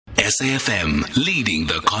SAFM, leading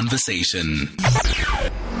the conversation.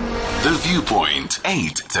 The Viewpoint,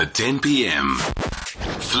 8 to 10 p.m.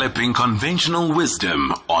 Flipping conventional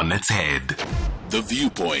wisdom on its head. The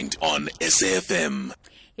Viewpoint on SAFM.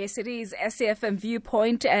 Yes, it is SAFM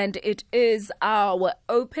Viewpoint, and it is our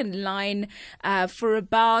open line for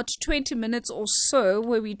about 20 minutes or so,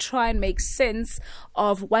 where we try and make sense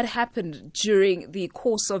of what happened during the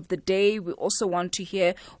course of the day. We also want to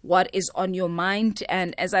hear what is on your mind.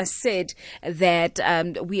 And as I said, that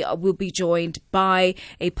we will be joined by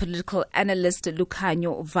a political analyst,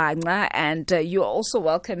 Lukhanyo Vangqa, and you're also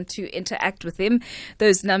welcome to interact with him.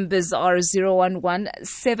 Those numbers are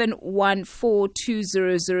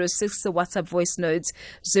 011-714-2006, the WhatsApp voice notes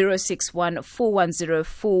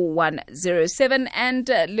 061-410-4107. And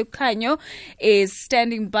Lukhanyo is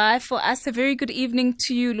standing by for us. A very good evening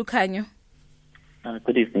to you, Lukhanyo.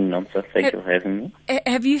 Good evening, Nomsa. Thank you for having me.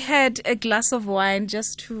 Have you had a glass of wine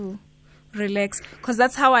just to relax? Because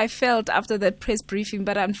that's how I felt after that press briefing,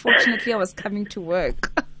 but unfortunately I was coming to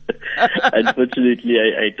work. Unfortunately,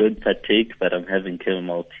 I don't partake, but I'm having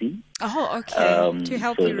chamomile tea. Oh, okay. To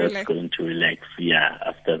help you relax. So that's going to relax, yeah,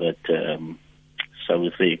 after that, shall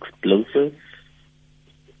we say, explosive.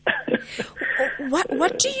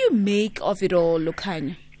 What do you make of it all,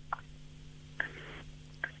 Lukhanyo?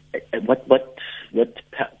 What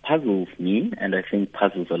puzzles me, and I think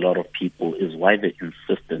puzzles a lot of people, is why the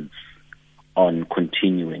insistence on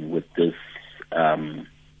continuing with these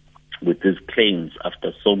claims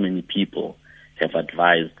after so many people have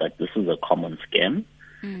advised that this is a common scam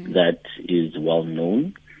that is well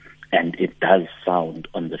known, and it does sound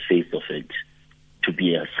on the face of it to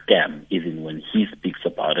be a scam, even when he speaks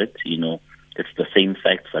about it. You know, it's the same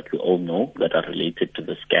facts that we all know that are related to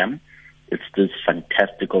the scam. It's these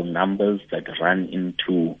fantastical numbers that run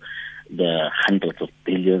into the hundreds of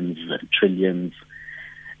billions and trillions.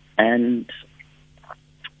 And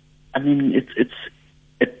I mean, it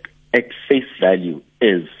at face value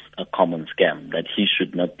is a common scam that he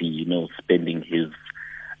should not be, spending his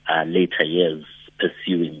later years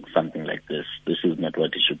pursuing something like this. This is not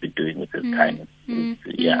what he should be doing with his time.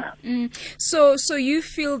 So you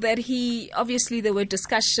feel that obviously there were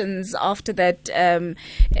discussions after that,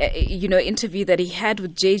 interview that he had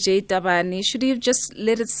with JJ Tabane. Should he have just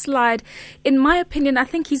let it slide? In my opinion, I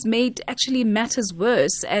think he's made actually matters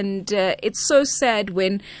worse. And it's so sad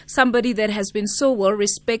when somebody that has been so well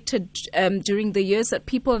respected during the years that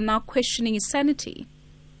people are now questioning his sanity.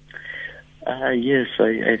 Yes,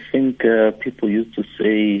 I think people used to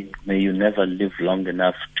say, may you never live long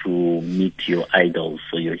enough to meet your idols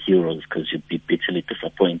or your heroes, because you'd be bitterly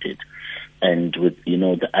disappointed. And with,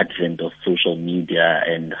 the advent of social media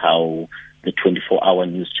and how the 24-hour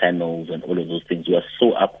news channels and all of those things, we are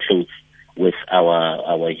so up close with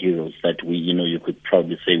our heroes that you could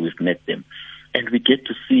probably say we've met them. And we get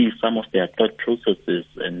to see some of their thought processes,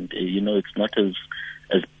 and, it's not as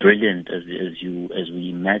brilliant as we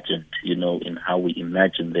imagined, in how we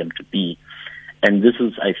imagine them to be. And this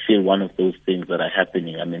is, I feel, one of those things that are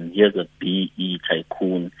happening. I mean, here's a BE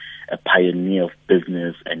tycoon, a pioneer of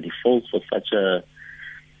business, and he falls for such a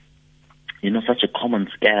common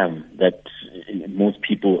scam that most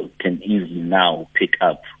people can easily now pick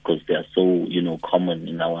up because they are so, common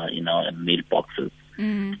in our mailboxes.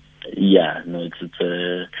 Yeah, no, it's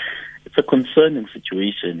a concerning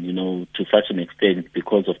situation, to such an extent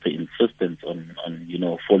because of the insistence on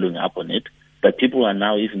following up on it. But people are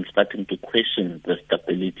now even starting to question the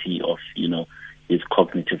stability of, his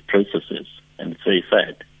cognitive processes. And it's very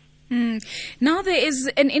sad. Now there is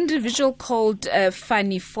an individual called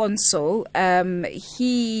Fanny Fonso.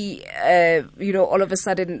 He, all of a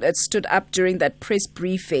sudden stood up during that press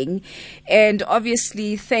briefing, and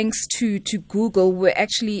obviously thanks to Google, we're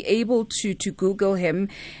actually able to Google him.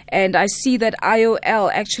 And I see that IOL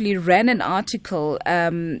actually ran an article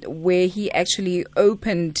where he actually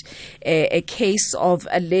opened a case of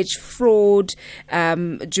alleged fraud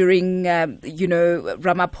during,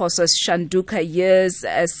 Ramaphosa's Shanduka years,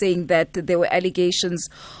 saying that there were allegations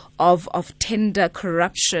of tender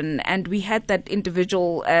corruption, and we had that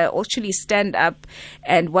individual actually stand up,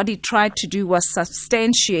 and what he tried to do was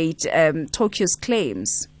substantiate Tokyo's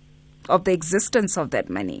claims of the existence of that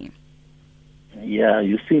money. Yeah,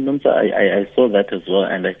 you see, Nomsa, I saw that as well,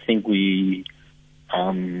 and I think we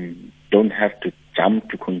don't have to jump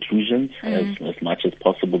to conclusions as much as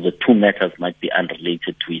possible. The two matters might be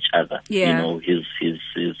unrelated to each other. Yeah. His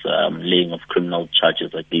laying of criminal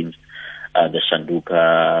charges against the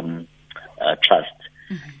Shanduka Trust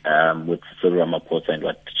with Cyril Ramaphosa and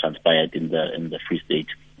what transpired in the Free State.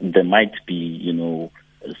 There might be,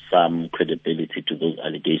 some credibility to those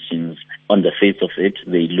allegations. On the face of it,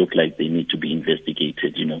 they look like they need to be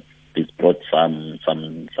investigated. He's brought some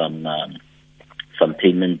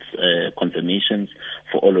payment confirmations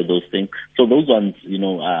for all of those things. So those ones,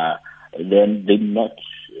 they're not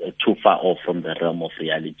too far off from the realm of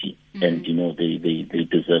reality, and they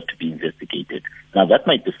deserve to be investigated. Now that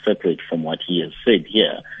might be separate from what he has said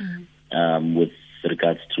here with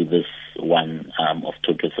regards to this one of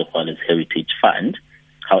Tokyo Sexwale's Heritage Fund.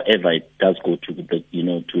 However, it does go to the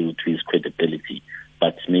to his credibility.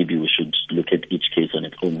 But maybe we should look at each case on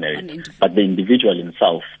its own merit. But the individual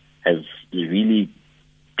himself has really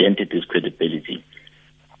dented his credibility,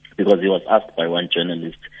 because he was asked by one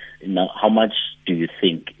journalist, now, how much do you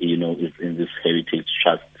think, is in this Heritage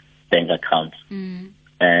Trust bank account?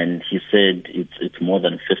 And he said it's more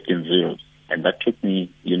than 15 zeros. And that took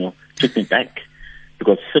me back,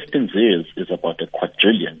 because 15 zeros is about a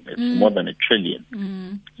quadrillion. It's more than a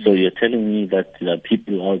trillion. So you're telling me that there are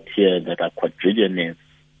people out here that are quadrillionaires,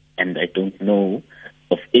 and I don't know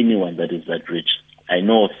of anyone that is that rich. I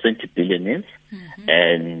know of centibillionaires,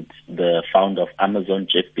 and the founder of Amazon,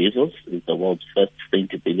 Jeff Bezos, is the world's first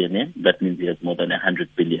centibillionaire. That means he has more than 100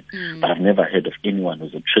 billion. But I've never heard of anyone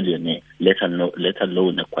who's a trillionaire, let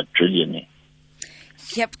alone a quadrillionaire.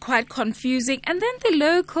 Yep, quite confusing. And then the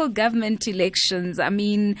local government elections. I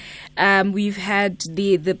mean, we've had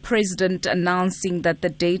the president announcing that the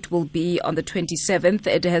date will be on the 27th.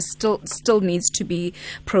 It has still needs to be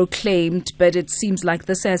proclaimed, but it seems like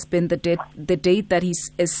this has been the date that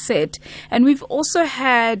is set. And we've also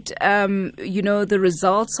had, the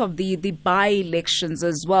results of the by-elections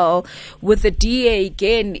as well, with the DA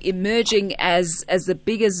again emerging as the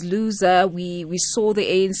biggest loser. We saw the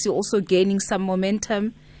ANC also gaining some momentum.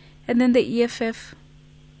 And then the EFF,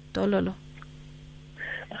 Dololo.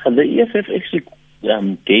 The EFF actually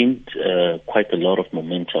gained quite a lot of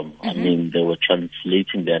momentum. I mean, they were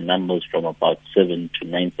translating their numbers from about 7 to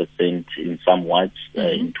 9% in some wards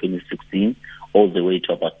in 2016, all the way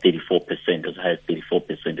to about 34%, as high as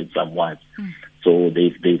 34% in some wards. So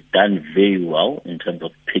they've done very well in terms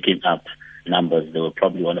of picking up numbers. They were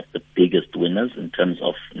probably one of the biggest winners in terms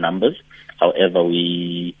of numbers. However,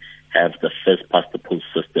 we have the first past the post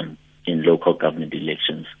system in local government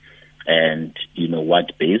elections, and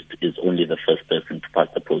ward-based is only the first person to pass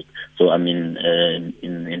the post. So I mean,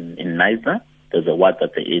 in Niger, there's a ward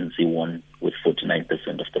that the ANC won with 49%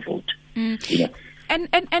 of the vote. And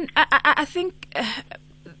I think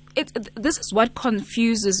this is what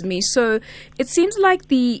confuses me. So it seems like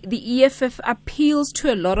the EFF appeals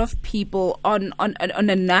to a lot of people on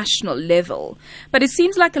a national level, but it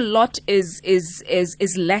seems like a lot is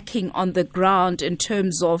lacking on the ground in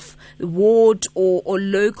terms of ward or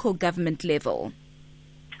local government level.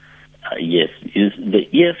 Yes, the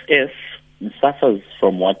EFF suffers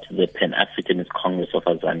from what the Pan-Africanist Congress of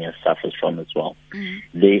Azania suffers from as well.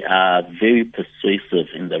 They are very persuasive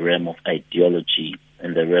in the realm of ideology,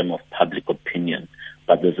 in the realm of public opinion,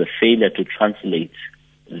 but there's a failure to translate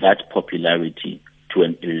that popularity to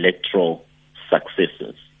an electoral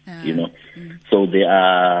successes, So they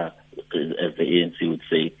are, as the ANC would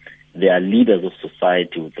say, they are leaders of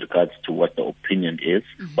society with regards to what the opinion is,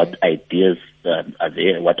 what ideas are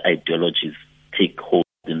there, what ideologies take hold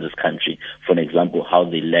in this country. For example, how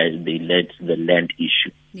they led the land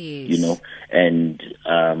issue, and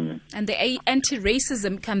the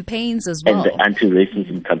anti-racism campaigns as well. And the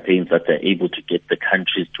anti-racism campaigns that they're able to get the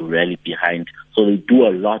countries to rally behind. So they do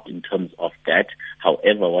a lot in terms of that.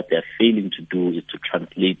 However, what they're failing to do is to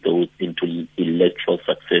translate those into electoral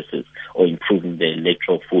successes or improving their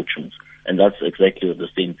electoral fortunes. And that's exactly the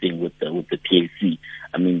same thing with the PAC.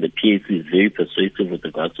 I mean, the PAC is very persuasive with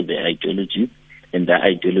regards to their ideologies, and their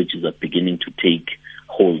ideologies are beginning to take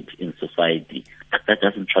hold in society. But that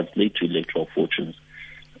doesn't translate to electoral fortunes.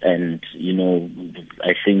 And,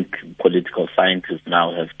 I think political scientists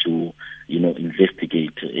now have to,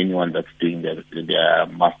 investigate anyone that's doing their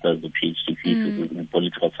master's or PhD thesis in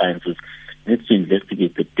political sciences needs to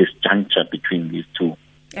investigate the disjuncture between these two.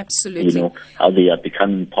 Absolutely. How they are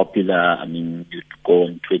becoming popular. I mean, you go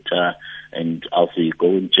on Twitter and also you go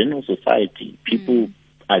in general society. People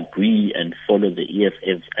agree and follow the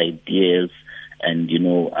EFF's ideas and,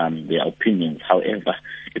 their opinions. However,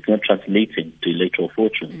 it's not translating to electoral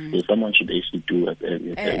fortunes. So someone should actually do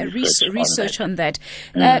research on that.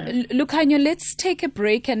 Lukhanyo, let's take a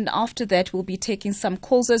break, and after that we'll be taking some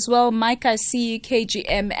calls as well. Mike, I see you,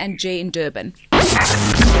 KGM and Jay in Durban.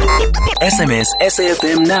 SMS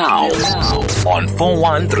SAFM now on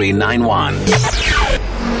 41391.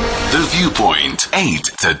 The Viewpoint, 8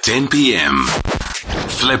 to 10 p.m.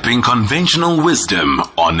 Flipping conventional wisdom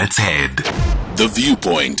on its head. The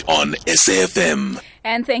Viewpoint on SAFM.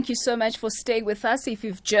 And thank you so much for staying with us. If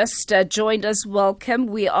you've just joined us, welcome.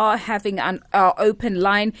 We are having our open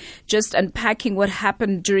line, just unpacking what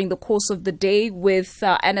happened during the course of the day with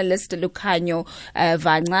Analyst Lukhanyo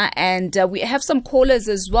Vangqa. And we have some callers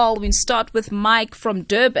as well. We'll start with Mike from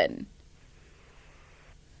Durban.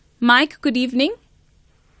 Mike, good evening.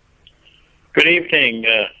 Good evening,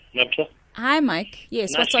 Nupsa. Hi, Mike.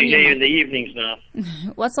 Yes, nice what's to on hear your you in mind? the evenings now.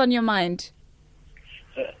 What's on your mind?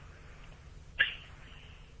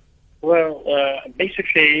 Well,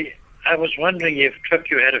 basically, I was wondering if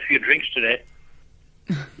Tokyo had a few drinks today.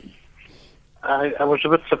 I was a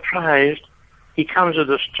bit surprised. He comes with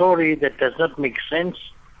a story that does not make sense,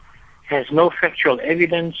 has no factual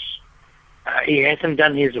evidence. He hasn't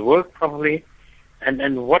done his work properly.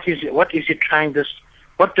 And what is he trying this?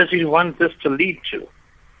 What does he want this to lead to?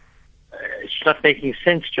 It's not making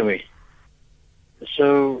sense to me.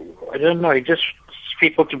 So I don't know. He just wants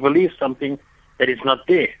people to believe something that is not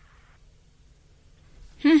there.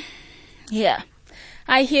 Yeah,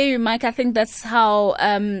 I hear you, Mike. I think that's how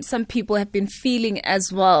some people have been feeling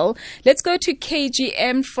as well. Let's go to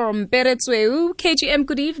KGM from Beretsweu. KGM,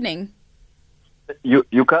 good evening. You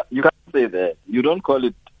can't say that. You don't call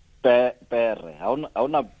it pere.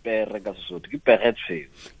 Hauna pere ka Sesotho. Ke Beretsweu.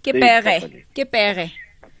 Ke pere.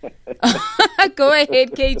 Go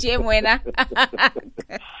ahead, KGM winner.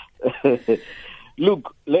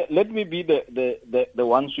 Look, let me be the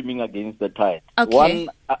one swimming against the tide. Okay. One,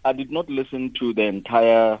 I did not listen to the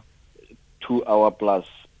entire 2-hour plus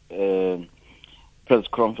press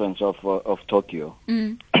conference of Tokyo.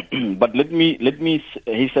 But let me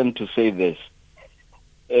hasten to say this.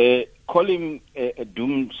 Call him a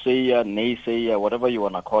doomsayer, naysayer, whatever you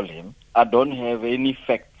want to call him. I don't have any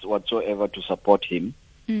facts whatsoever to support him.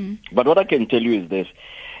 But what I can tell you is this.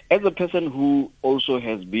 As a person who also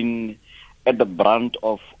has been at the brunt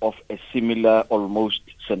of a similar almost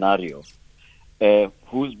scenario,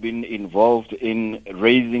 who's been involved in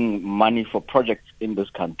raising money for projects in this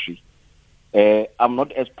country. I'm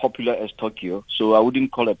not as popular as Tokyo, so I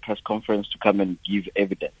wouldn't call a press conference to come and give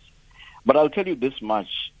evidence. But I'll tell you this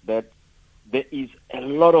much, that there is a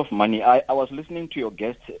lot of money. I was listening to your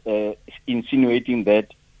guest insinuating that,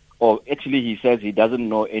 or actually he says he doesn't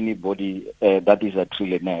know anybody that is a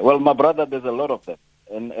trillionaire. Well, my brother, there's a lot of them.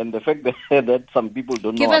 And the fact that some people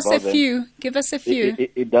don't know about them. Give us a few.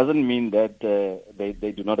 It doesn't mean that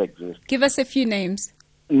they do not exist. Give us a few names.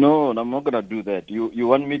 No, I'm not going to do that. You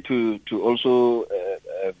want me to also,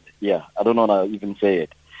 I don't know how to even say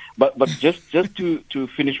it. But just to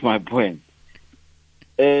finish my point,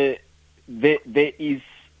 there is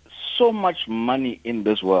so much money in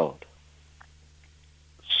this world.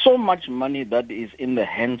 So much money that is in the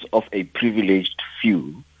hands of a privileged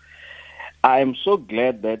few. I am so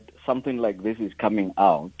glad that something like this is coming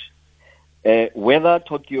out. Whether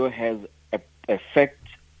Tokyo has a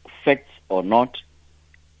facts or not,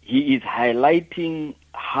 he is highlighting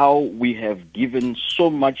how we have given so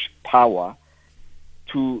much power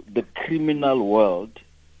to the criminal world,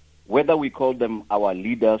 whether we call them our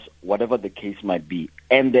leaders, whatever the case might be.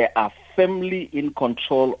 And they are firmly in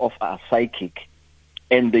control of our psychic,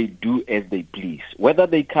 and they do as they please. Whether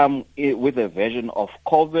they come with a version of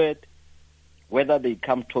COVID, whether they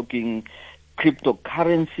come talking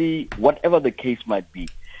cryptocurrency, whatever the case might be.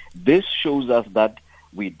 This shows us that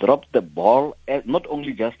we dropped the ball, not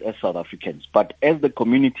only just as South Africans, but as the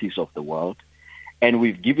communities of the world. And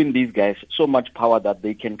we've given these guys so much power that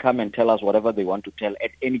they can come and tell us whatever they want to tell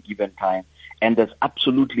at any given time. And there's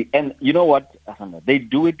absolutely, and you know what, Asanda, they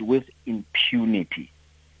do it with impunity.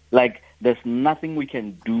 Like there's nothing we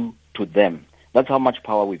can do to them. That's how much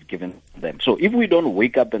power we've given them. So if we don't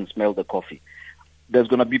wake up and smell the coffee, there's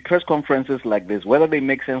going to be press conferences like this, whether they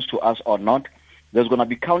make sense to us or not. There's going to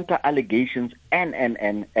be counter allegations,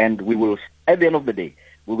 and we will, at the end of the day,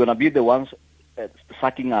 we're going to be the ones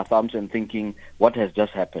sucking our thumbs and thinking, what has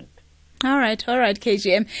just happened? All right,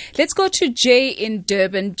 KGM. Let's go to Jay in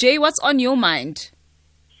Durban. Jay, what's on your mind?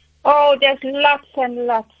 Oh, there's lots and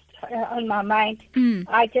lots on my mind.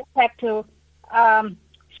 I just had to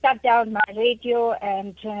shut down my radio,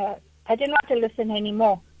 and I didn't want to listen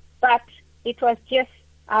anymore. But it was just,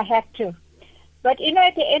 I had to. But,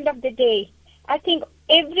 at the end of the day, I think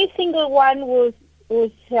every single one was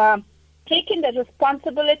taking the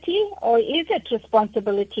responsibility, or is it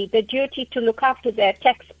responsibility, the duty to look after the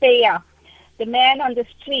taxpayer, the man on the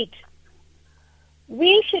street.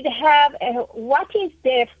 We should have what is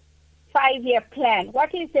the 5-year plan?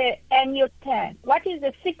 What is the annual plan? What is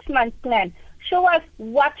the 6-month plan? Show us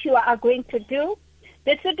what you are going to do.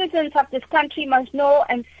 The citizens of this country must know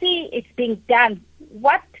and see it's being done.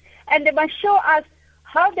 and they must show us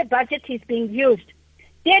how the budget is being used.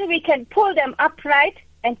 Then we can pull them upright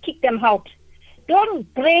and kick them out.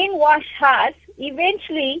 Don't brainwash us.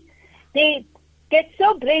 Eventually, they get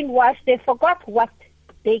so brainwashed, they forgot what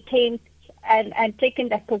they came and taken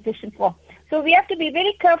that position for. So we have to be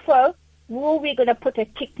very careful who we're going to put a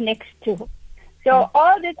tick next to. So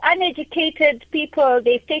all these uneducated people,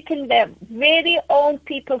 they've taken their very own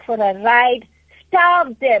people for a ride,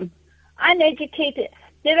 starved them, uneducated.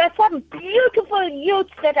 There are some beautiful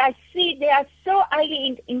youths that I see, they are so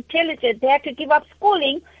highly intelligent. They had to give up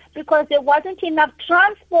schooling because there wasn't enough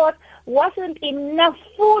transport, wasn't enough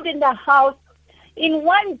food in the house. In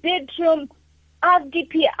one bedroom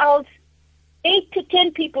RDP house, 8 to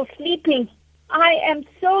 10 people sleeping. I am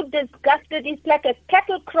so disgusted. It's like a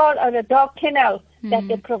cattle crawl or a dog kennel that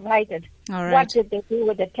they provided. All right. What did they do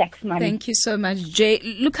with the tax money? Thank you so much, Jay.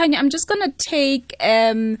 Lukhanyo, I'm just going to take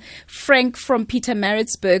Frank from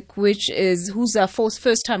Pietermaritzburg, who's our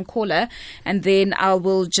first-time caller, and then I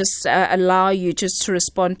will just allow you just to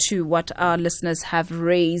respond to what our listeners have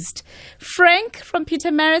raised. Frank from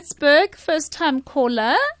Pietermaritzburg, first-time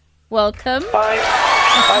caller, welcome.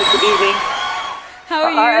 Hi, good evening. How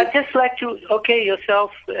are you? I'd just like to,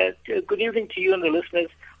 yourself, good evening to you and the listeners.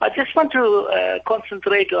 I just want to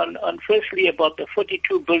concentrate on firstly about the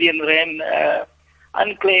 42 billion rand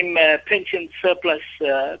unclaimed pension surplus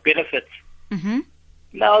benefits. Mm-hmm.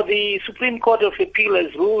 Now, the Supreme Court of Appeal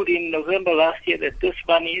has ruled in November last year that this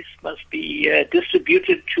monies must be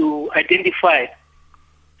distributed to identify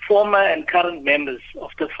former and current members of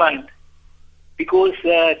the fund, because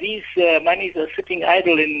these monies are sitting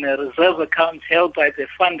idle in reserve accounts held by the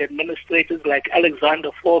fund administrators like Alexander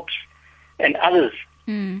Forbes and others.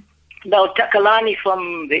 Mm. Now, Takalani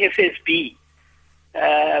from the FSB,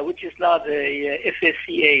 which is now the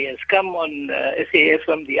FSCA, has come on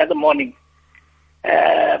SAFM the other morning.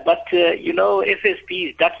 But FSB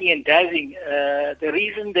is ducking and diving. The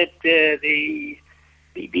reason that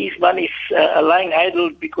these monies are lying idle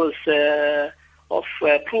because of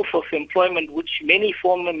proof of employment, which many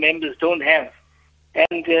former members don't have.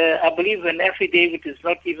 And I believe an affidavit is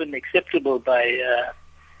not even acceptable by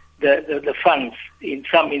the funds in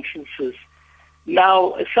some instances.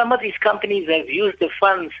 Now, some of these companies have used the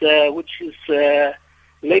funds, which is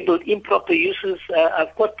labeled improper uses.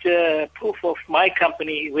 I've got proof of my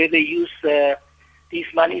company where they use these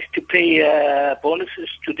monies to pay bonuses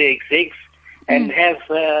to the execs and have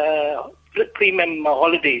premium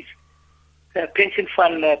holidays. Pension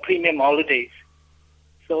fund premium holidays.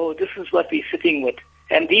 So this is what we're sitting with.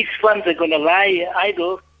 And these funds are going to lie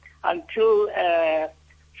idle until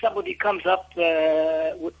somebody comes up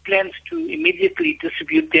with plans to immediately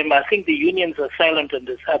distribute them. I think the unions are silent on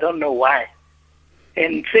this. I don't know why.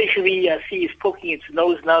 And Treasury, I see, is poking its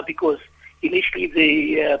nose now because initially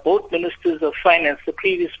the both ministers of finance, the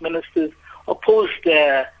previous ministers, opposed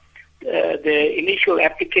the initial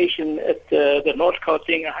application at the North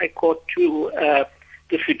Gauteng High Court to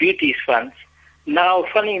distribute these funds. Now,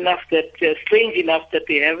 funny enough, strange enough that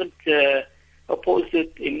they haven't opposed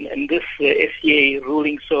it in this SCA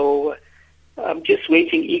ruling. So I'm just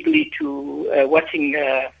waiting eagerly to watching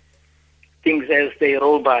things as they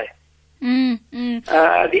roll by.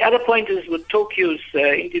 The other point is with Tokyo's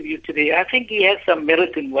interview today. I think he has some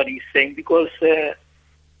merit in what he's saying because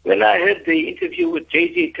when I heard the interview with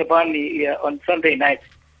J.J. Tabani on Sunday night,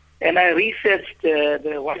 and I researched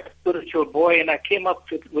the one spiritual boy, and I came up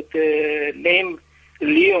with the name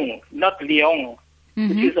Leong, not Leong,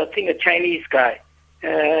 which is, I think, a Chinese guy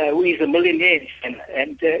who is a millionaire.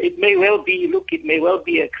 And it may well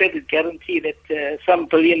be a credit guarantee that some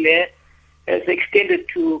billionaire has extended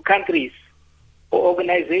to countries or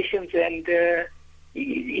organizations, and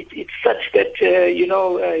it's such that,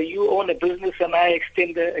 you own a business and I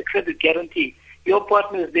extend a credit guarantee. Your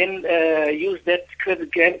partners then use that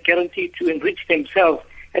credit guarantee to enrich themselves.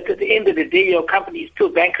 At the end of the day, your company is still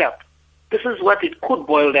bankrupt. This is what it could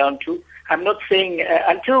boil down to. I'm not saying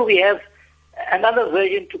until we have another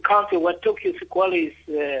version to counter what Tokyo Sexwale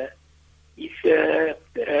is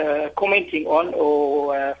commenting on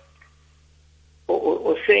or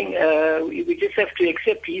saying we just have to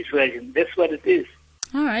accept his version. That's what it is.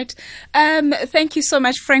 All right. Thank you so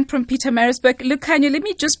much, Frank from Pietermaritzburg. Lukhanyo, let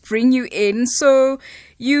me just bring you in. So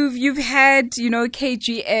you've had,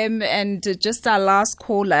 KGM and just our last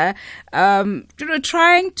caller,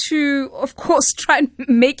 trying to, of course,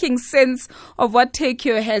 making sense of what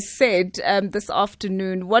Tokyo has said this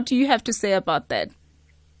afternoon. What do you have to say about that?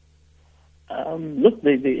 Look,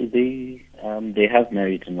 they have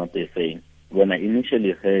merit in what they're saying. When I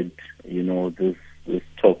initially heard, this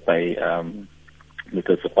talk by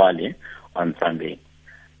Mr. Sexwale on Sunday,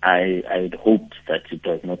 I'd hoped that it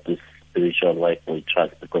was not this spiritual white boy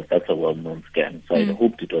trust, because that's a well-known scam. So I'd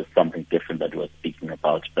hoped it was something different that we were speaking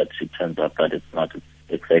about, but it turns out that it's not. It's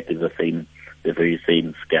exactly the very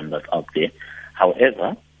same scam that's out there.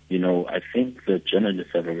 However, I think the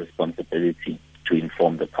journalists have a responsibility to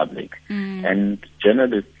inform the public. And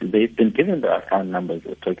journalists, they've been given the account numbers,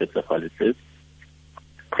 as Sexwale says,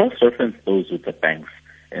 cross-reference those with the banks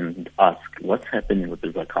and ask what's happening with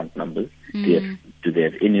these account numbers. Do they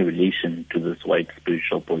have any relation to this white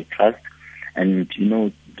spiritual boy trust? And,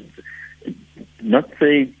 not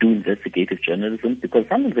say do investigative journalism, because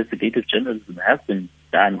some investigative journalism has been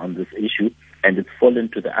done on this issue, and it's fallen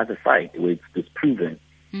to the other side where it's disproven,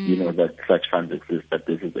 that such funds exist, that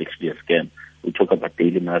this is actually a scam. We talk about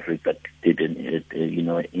Daily Maverick that did an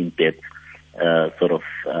in-depth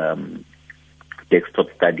desktop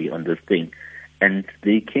study on this thing. And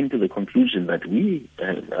they came to the conclusion that we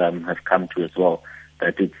have come to as well,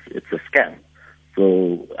 that it's a scam.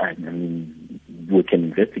 So, we can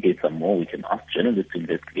investigate some more. We can ask journalists to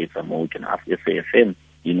investigate some more. We can ask SAFM,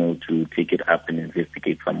 to take it up and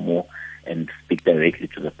investigate some more and speak directly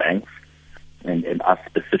to the banks and ask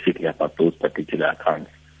specifically about those particular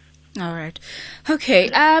accounts. All right. Okay.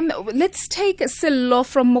 Let's take Cyril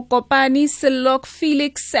from Mokopane. Cyril,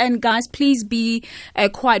 Felix, and guys, please be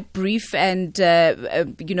quite brief and,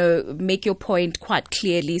 make your point quite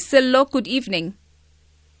clearly. Cyril, good evening.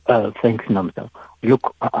 Thanks, Namsa.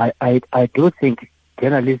 Look, I do think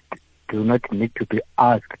journalists do not need to be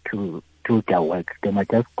asked to do their work. They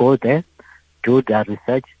might just go there, do their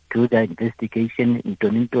research, do their investigation, in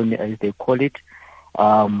Tonintoni, as they call it,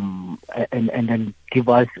 and then give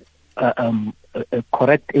us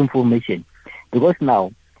correct information. Because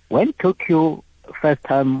now, when Tokyo first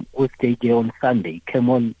time with JJ on Sunday came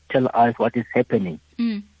on, tell us what is happening,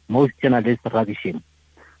 most journalists rubbish him.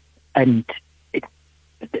 And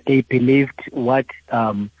they believed what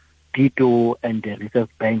Tito and the Reserve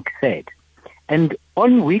Bank said. And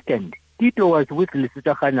on weekend, Tito was with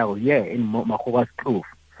Lesotho Khanao here in Mahoba's proof.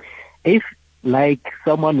 If, like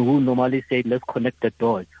someone who normally said, let's connect the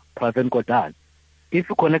doors, Praven Kodan, if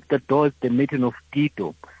you connect the doors, the meeting of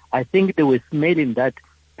Tito, I think they were smelling that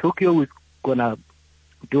Tokyo was going to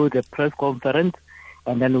do the press conference,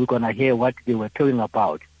 and then we're going to hear what they were talking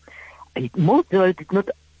about. Most journalists did not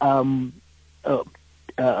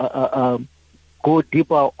go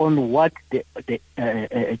deeper on what the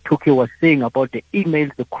Tokyo was saying about the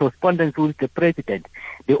emails, the correspondence with the president.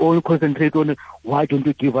 They all concentrate on why don't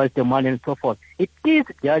you give us the money and so forth. It is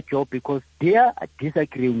their job, because they are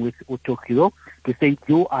disagreeing with Tokyo to say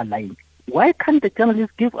you are lying. Why can't the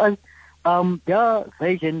journalists give us their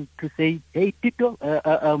version to say, hey,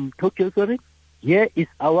 Tokyo, here is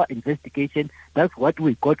our investigation. That's what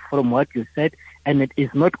we got from what you said, and it is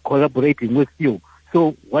not collaborating with you.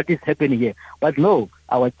 So what is happening here? But no,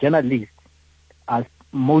 our journalists, as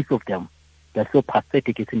most of them, they're so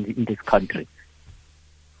pathetic in this country.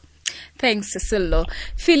 Thanks, Cyril.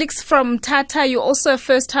 Felix from Tata, you're also a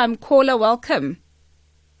first-time caller. Welcome.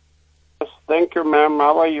 Yes, thank you, ma'am.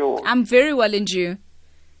 How are you? I'm very well, and you?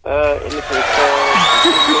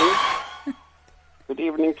 Good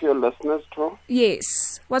evening to your listeners, too.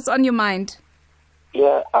 Yes. What's on your mind?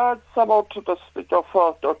 Yeah, it's about the speech of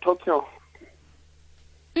Tokyo.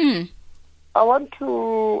 I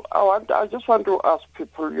just want to ask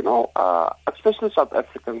people, especially South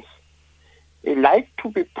Africans, they like to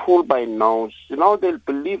be pulled by nose. They'll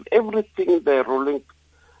believe everything the ruling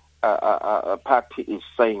party is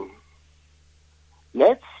saying.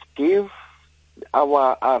 Let's give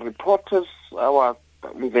our reporters, our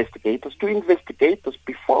investigators, to investigate this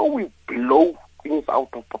before we blow things out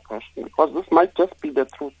of proportion, because this might just be the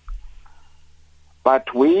truth.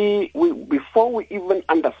 But we before we even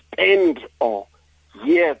understand or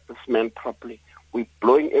hear this man properly, we're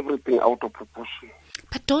blowing everything out of proportion.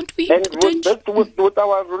 But don't we? And with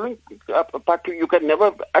our ruling party, you can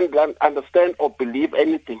never understand or believe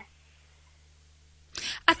anything.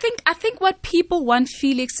 I think what people want,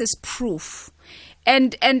 Felix, is proof.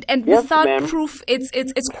 And Yes, without ma'am. proof,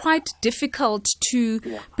 it's quite difficult to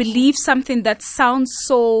believe something that sounds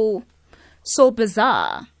so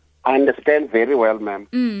bizarre. I understand very well,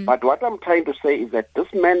 ma'am. But what I'm trying to say is that this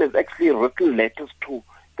man has actually written letters to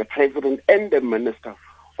the president and the minister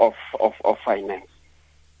of finance.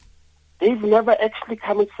 They've never actually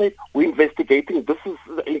come and said, we're investigating, this is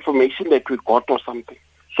the information that we got or something.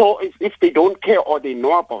 So if they don't care or they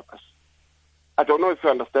know about us, I don't know if you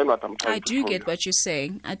understand what I'm trying to say. I do get what you're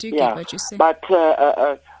saying. Get what you're saying. But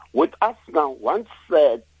with us now, once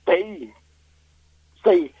they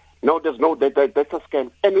say no, there's no, that's a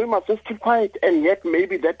scam. And we must just keep quiet. And yet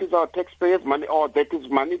maybe that is our taxpayers' money, or that is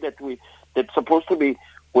money that's supposed to be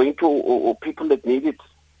going to or people that need it.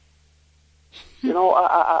 You know,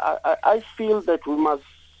 I feel that we must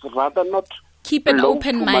rather not keep an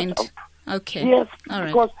open mind. Okay. Yes, all right.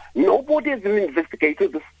 Because nobody has been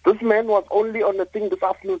investigated. This man was only on the thing this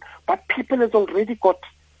afternoon, but people has already got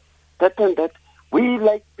that and that. We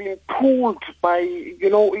like being pulled by, you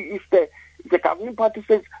know, if the governing party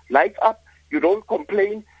says lights up, you don't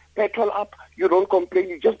complain, petrol up, you don't complain,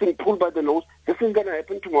 you're just being pulled by the nose. This is going to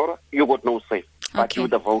happen tomorrow, you got no say, but you're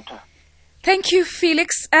the voter. Thank you,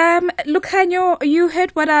 Felix. Lukhanyo, you heard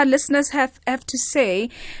what our listeners have to say,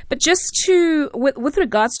 but just with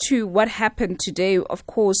regards to what happened today, of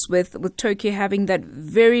course, with Tokyo having that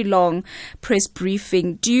very long press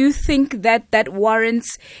briefing, do you think that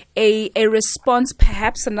warrants a response,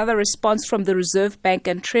 perhaps another response from the Reserve Bank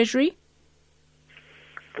and Treasury?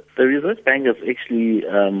 The Reserve Bank has actually,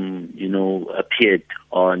 appeared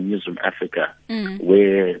on Newsroom Africa,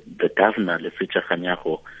 where the governor, Lesetja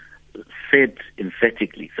Kganyago, said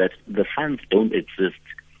emphatically that the funds don't exist.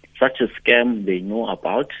 Such a scam they know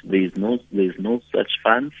about. There is no such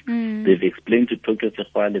funds. They've explained to Tokyo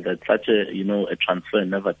Sexwale that such a transfer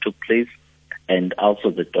never took place, and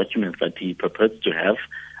also the documents that he proposed to have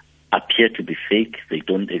appear to be fake. They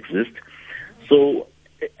don't exist. So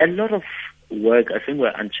a lot of work, I think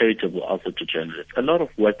we're uncharitable also to journalists. A lot of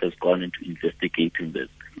work has gone into investigating this,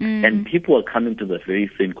 and people are coming to the very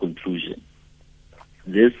same conclusion.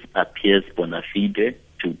 This appears bona fide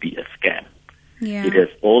to be a scam. Yeah. It has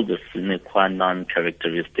all the sine qua non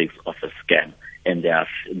characteristics of a scam, and they are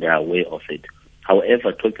aware of it.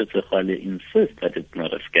 However, Tokyo Sexwale insists that it's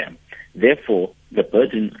not a scam. Therefore, the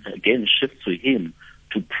burden again shifts to him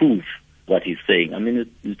to prove what he's saying. I mean,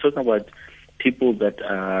 you're talking about people that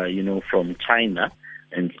are, from China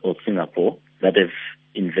or Singapore that have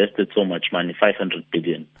invested so much money, 500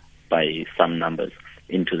 billion by some numbers,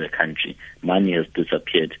 into the country. Money has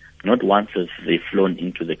disappeared. Not once have they flown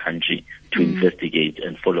into the country to investigate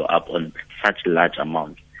and follow up on such large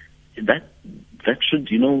amounts. That should,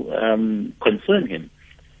 concern him.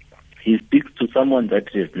 He speaks to someone that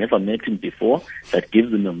has never met him before, that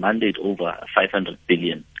gives him a mandate over 500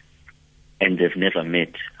 billion, and they've never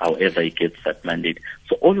met. However, he gets that mandate.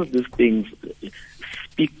 So all of these things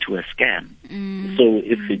speak to a scam. So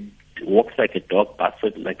if it walks like a dog, barks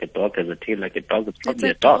like a dog, has a tail like a dog, it's probably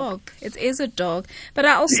a dog. It is a dog. But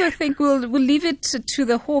I also think we'll leave it to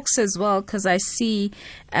the Hawks as well, because I see,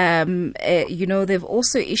 they've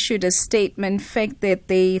also issued a statement, fact that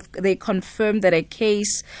they confirmed that a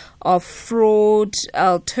case of fraud,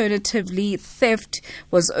 alternatively theft,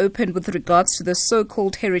 was opened with regards to the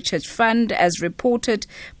so-called Heritage Fund, as reported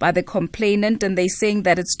by the complainant, and they're saying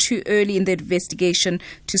that it's too early in the investigation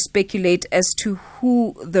to speculate as to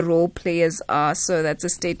who the role players are. So that's a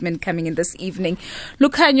statement coming in this evening.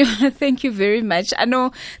 Lukhanyo, thank you very much. I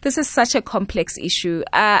know this is such a complex issue.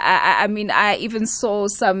 I mean, I even saw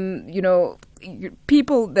some,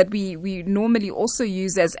 people that we normally also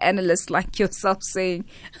use as analysts like yourself saying,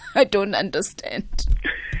 I don't understand.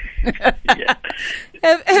 Yeah.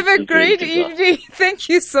 Have a great evening. Thank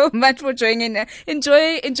you so much for joining in.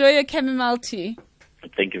 Enjoy your chamomile tea.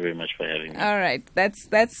 Thank you very much for having me. All right. That's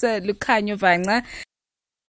Lukhanyo Vangqa.